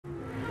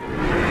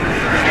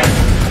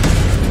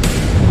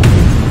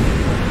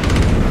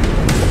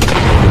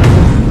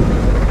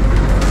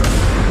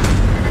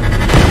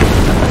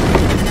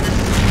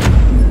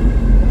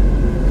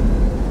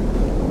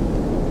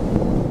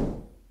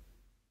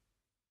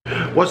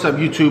What's up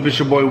YouTube, it's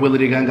your boy Willie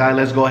the Gun Guy.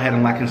 Let's go ahead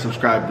and like and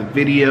subscribe the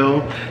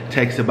video.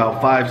 Takes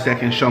about 5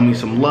 seconds, show me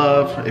some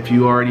love. If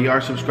you already are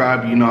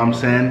subscribed, you know what I'm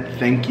saying,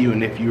 thank you.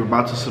 And if you're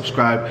about to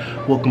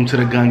subscribe, welcome to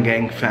the Gun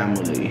Gang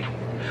family.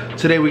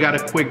 Today we got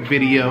a quick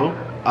video.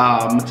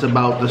 It's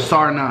about the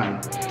SAR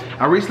 9.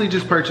 I recently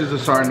just purchased the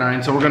SAR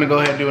 9, so we're gonna go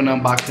ahead and do an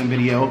unboxing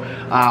video.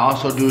 I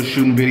also do a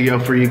shooting video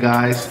for you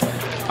guys.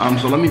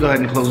 So let me go ahead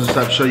and close this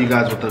up, show you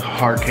guys what the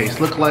hard case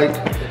look like,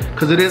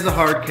 because it is a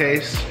hard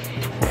case.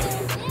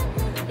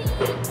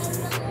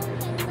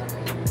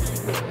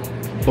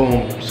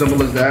 Boom,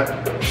 simple as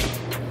that.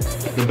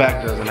 The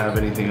back doesn't have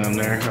anything on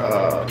there.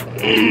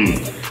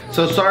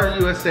 So SAR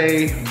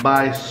USA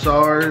by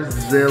SAR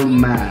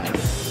Zilmaz.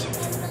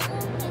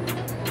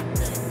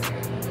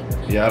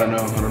 Yeah, I don't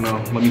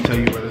know. Let me tell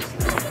you where this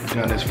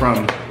gun is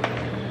from.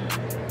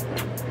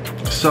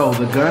 So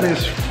the gun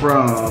is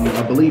from,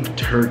 I believe,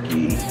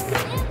 Turkey.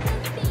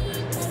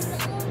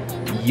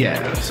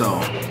 Yeah, so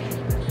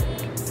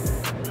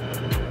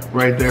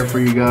right there for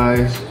you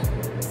guys.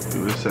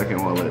 Give it a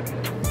second while it.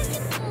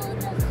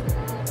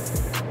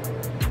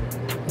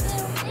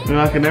 You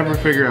know, I can never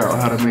figure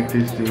out how to make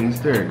these things.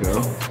 There you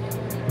go.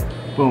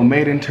 Boom,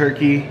 made in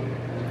Turkey.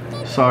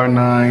 SAR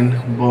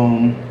 9,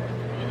 boom.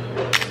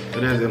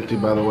 It is empty,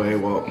 by the way.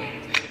 Well,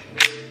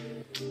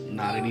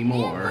 not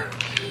anymore.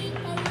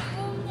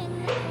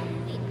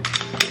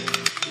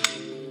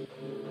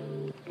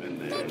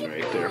 And then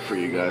right there for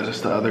you guys,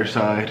 it's the other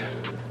side.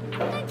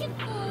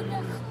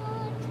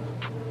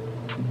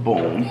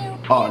 Boom.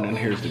 Oh, and then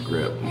here's the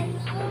grip.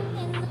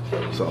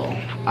 So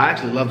I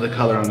actually love the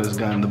color on this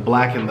gun. The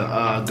black and the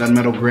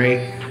gunmetal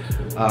gray.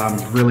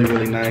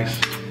 Really nice.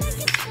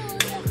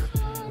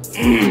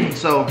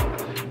 So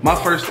my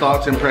first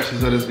thoughts,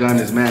 impressions of this gun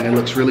is, man, it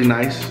looks really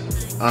nice.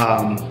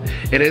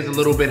 It is a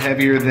little bit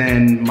heavier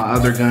than my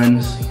other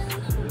guns.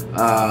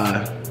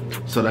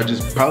 So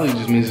that probably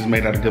just means it's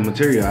made out of good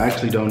material. I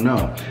actually don't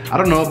know. I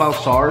don't know about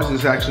SARs.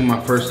 This is actually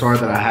my first SAR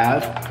that I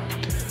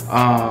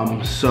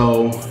have.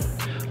 So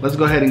let's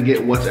go ahead and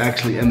get what's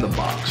actually in the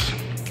box.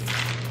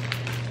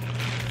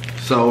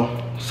 So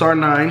SAR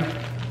 9,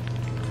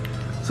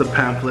 it's a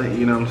pamphlet,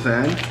 you know what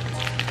I'm saying?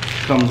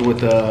 Comes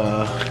with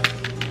a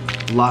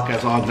lock,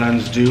 as all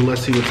guns do.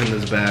 Let's see what's in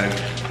this bag.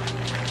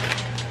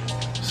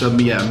 So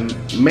yeah,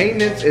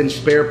 maintenance and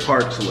spare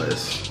parts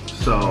list.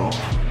 So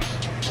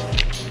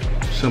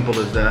simple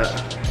as that.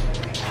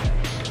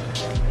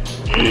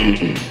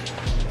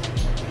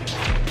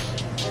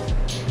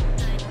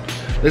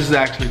 This is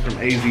actually from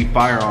AZ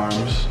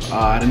Firearms.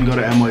 I didn't go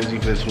to MOAZ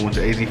for this one, went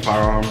to AZ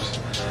Firearms.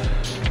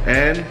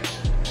 And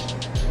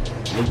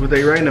look what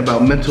they writing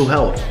about, mental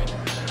health.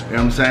 You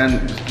know what I'm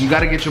saying? You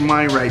gotta get your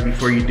mind right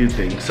before you do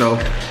things. So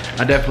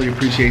I definitely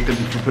appreciate them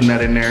for putting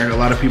that in there. A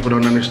lot of people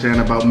don't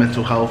understand about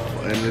mental health,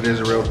 and it is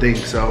a real thing.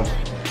 So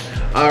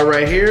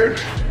right here,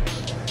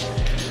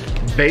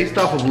 based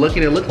off of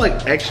looking, it looked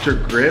like extra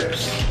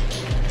grips.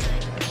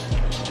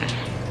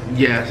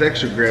 Yeah, it's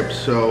extra grips.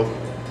 So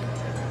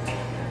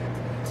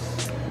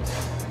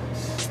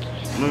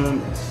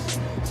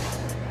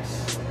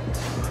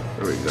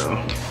there we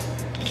go.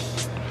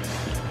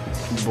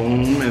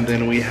 Boom, and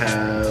then we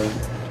have,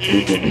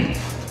 let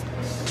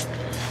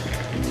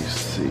me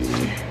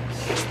see.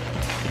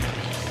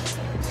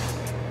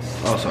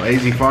 Oh, so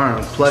AZ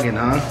Firearms plugin,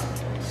 huh?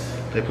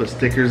 They put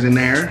stickers in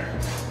there.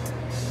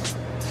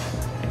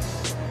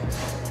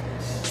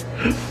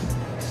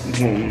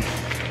 Boom.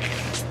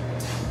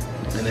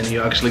 And then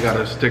you actually got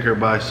a sticker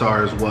by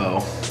SAR as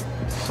well.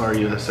 SAR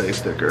USA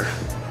sticker.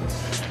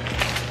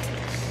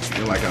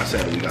 And like I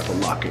said, we got the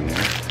lock in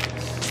there.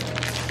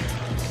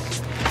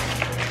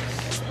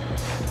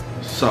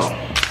 So,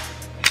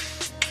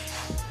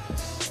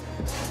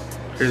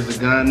 here's the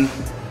gun.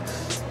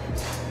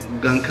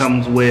 Gun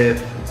comes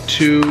with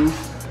 2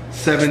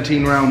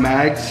 17-round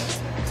mags.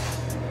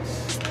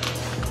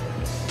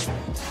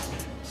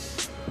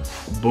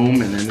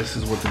 Boom, and then this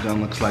is what the gun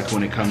looks like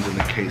when it comes in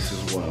the case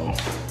as well.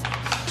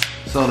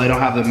 So they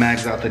don't have the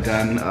mags out the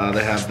gun,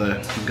 they have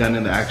the gun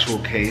in the actual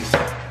case.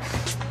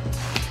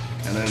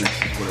 And then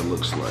this is what it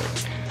looks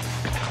like.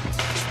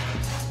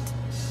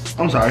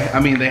 I'm sorry, I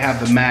mean they have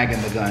the mag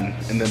in the gun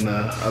and then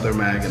the other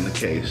mag in the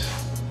case.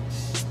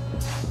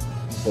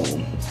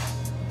 Boom.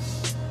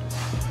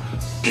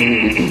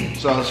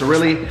 So it's a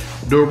really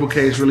durable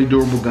case, really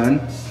durable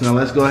gun. Now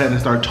let's go ahead and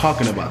start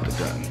talking about the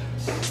gun.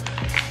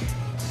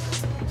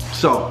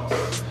 So,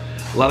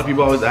 a lot of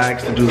people always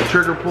ask to do the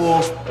trigger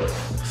pull,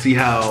 see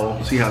how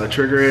the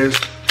trigger is.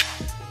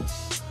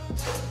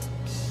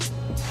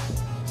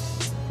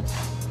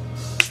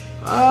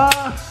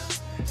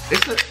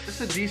 It's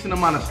a decent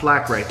amount of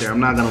slack right there, I'm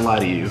not gonna lie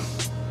to you.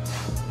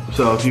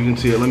 So if you can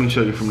see it, let me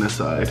show you from this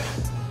side.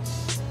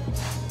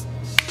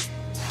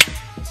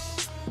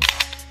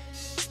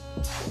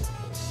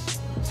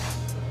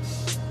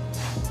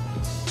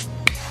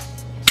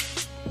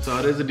 So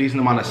it is a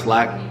decent amount of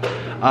slack.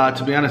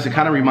 To be honest, it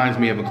kind of reminds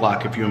me of a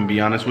Glock, if you want to be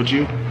honest with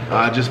you.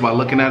 Just by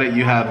looking at it,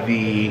 you have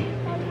the,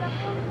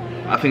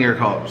 I think they're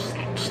called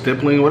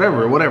stippling,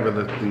 whatever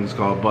the thing's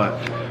called, but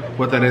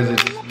What that is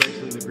just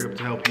basically the grip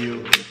to help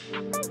you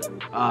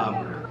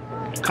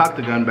cock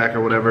the gun back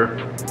or whatever.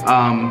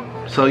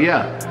 So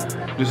yeah,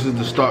 this is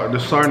the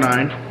SAR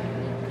 9.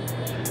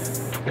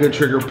 Good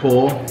trigger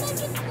pull,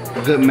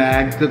 good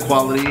mags, good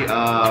quality.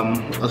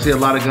 I see a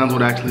lot of guns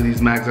with actually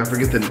these mags. I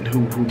forget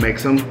who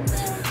makes them,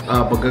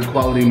 but good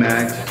quality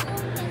mags.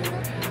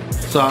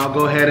 So I'll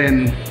go ahead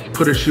and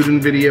put a shooting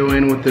video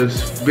in with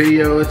this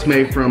video. It's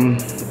made from,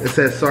 it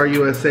says SAR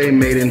USA,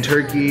 made in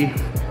Turkey.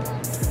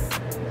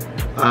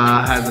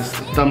 Has a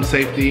thumb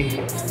safety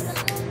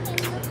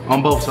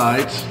on both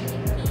sides.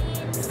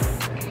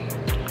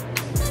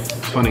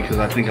 It's funny because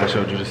I think I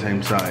showed you the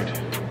same side.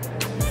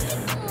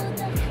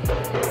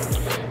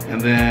 And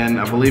then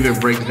I believe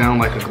it breaks down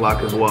like a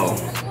Glock as well.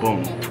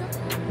 Boom.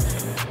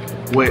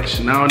 Which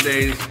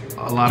nowadays,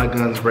 a lot of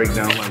guns break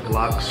down like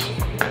Glocks.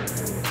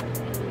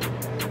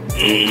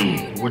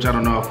 Which I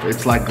don't know if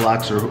it's like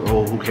Glocks or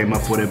who came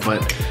up with it,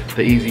 but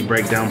the easy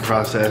breakdown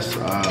process.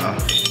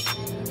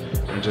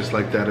 And just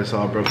like that, it's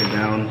all broken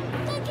down.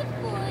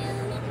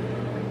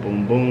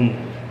 Boom, boom.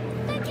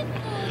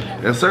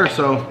 Yes, sir.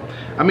 So,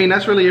 I mean,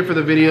 that's really it for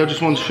the video.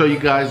 Just wanted to show you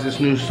guys this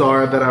new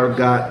SAR that I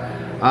got.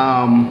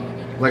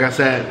 Like I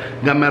said,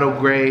 gunmetal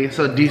gray. It's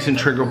a decent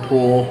trigger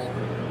pull.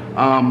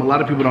 A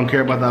lot of people don't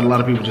care about that. A lot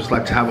of people just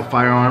like to have a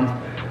firearm.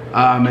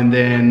 And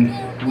then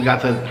we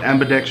got the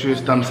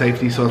ambidextrous thumb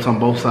safety, so it's on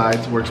both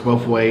sides, works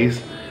both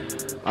ways.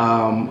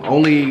 The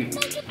only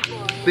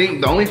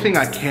thing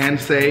I can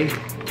say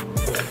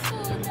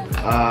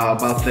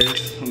about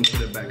this, let me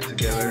put it back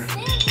together,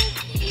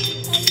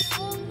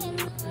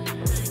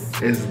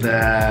 is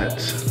that,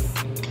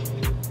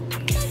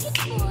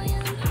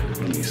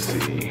 let me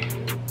see.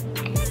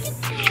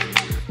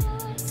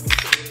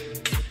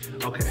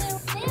 Okay,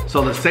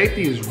 so the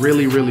safety is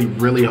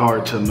really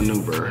hard to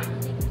maneuver.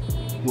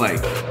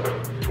 Like,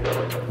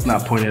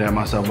 not pointed at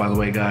myself by the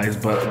way, guys,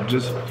 but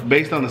just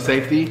based on the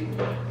safety,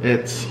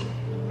 it's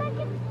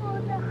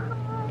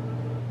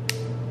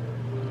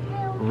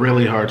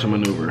really hard to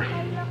maneuver.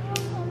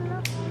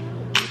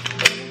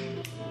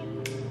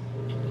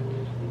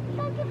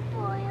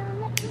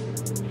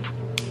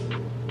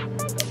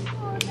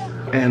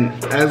 And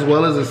as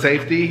well as the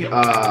safety,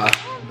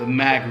 the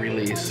mag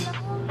release,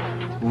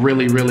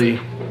 really, look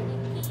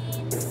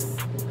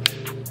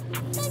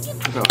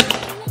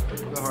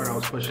how hard I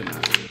was pushing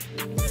that.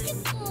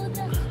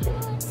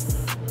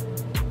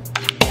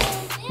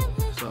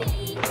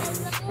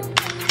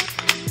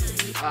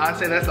 I'd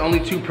say that's the only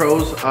two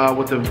pros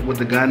with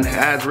the gun. It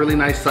has really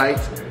nice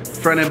sights.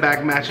 Front and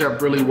back match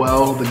up really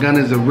well. The gun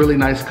is a really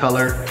nice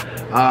color.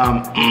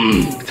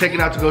 Take it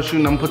out to go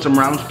shooting. I'm gonna put some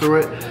rounds through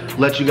it.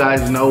 Let you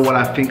guys know what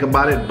I think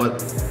about it.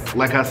 But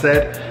like I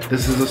said,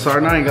 this is a SAR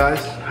 9,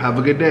 guys. Have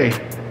a good day.